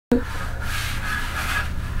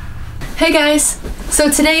Hey guys!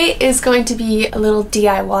 So today is going to be a little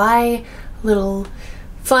DIY, a little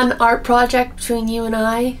fun art project between you and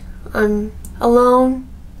I. I'm alone,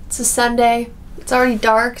 it's a Sunday, it's already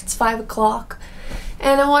dark, it's 5 o'clock,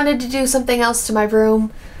 and I wanted to do something else to my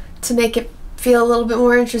room to make it feel a little bit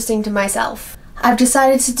more interesting to myself. I've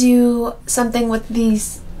decided to do something with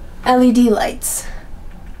these LED lights.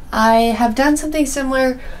 I have done something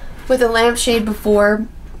similar with a lampshade before,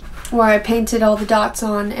 where I painted all the dots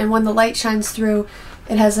on, and when the light shines through,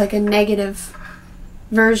 it has like a negative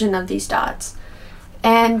version of these dots.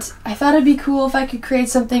 And I thought it'd be cool if I could create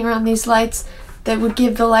something around these lights that would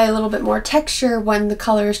give the light a little bit more texture when the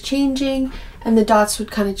color is changing, and the dots would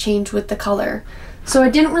kind of change with the color. So I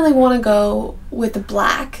didn't really want to go with the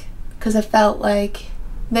black, because I felt like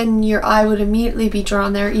then your eye would immediately be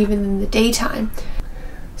drawn there even in the daytime.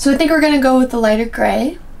 So I think we're going to go with the lighter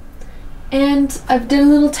gray. And I've done a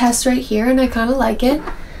little test right here and I kind of like it,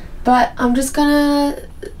 but I'm just gonna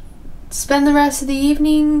spend the rest of the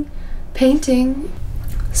evening painting.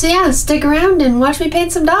 So yeah, stick around and watch me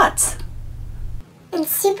paint some dots. In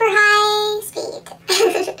super high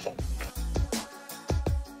speed.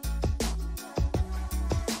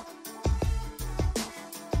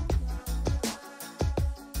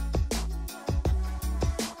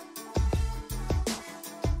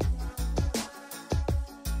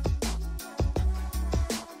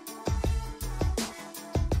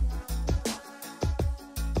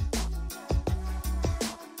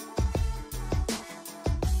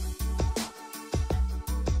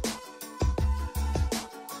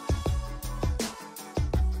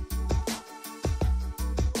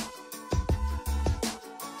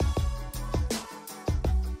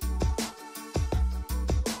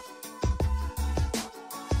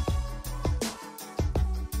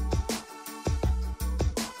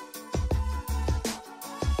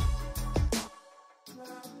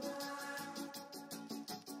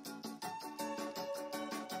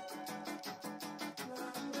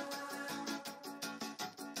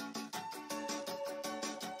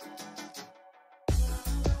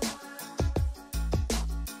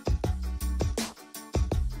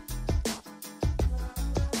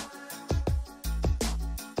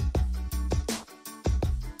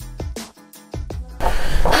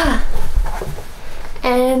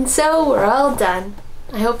 And so we're all done.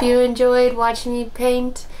 I hope you enjoyed watching me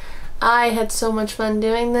paint. I had so much fun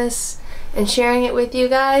doing this and sharing it with you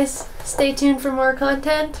guys. Stay tuned for more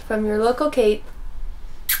content from your local Kate.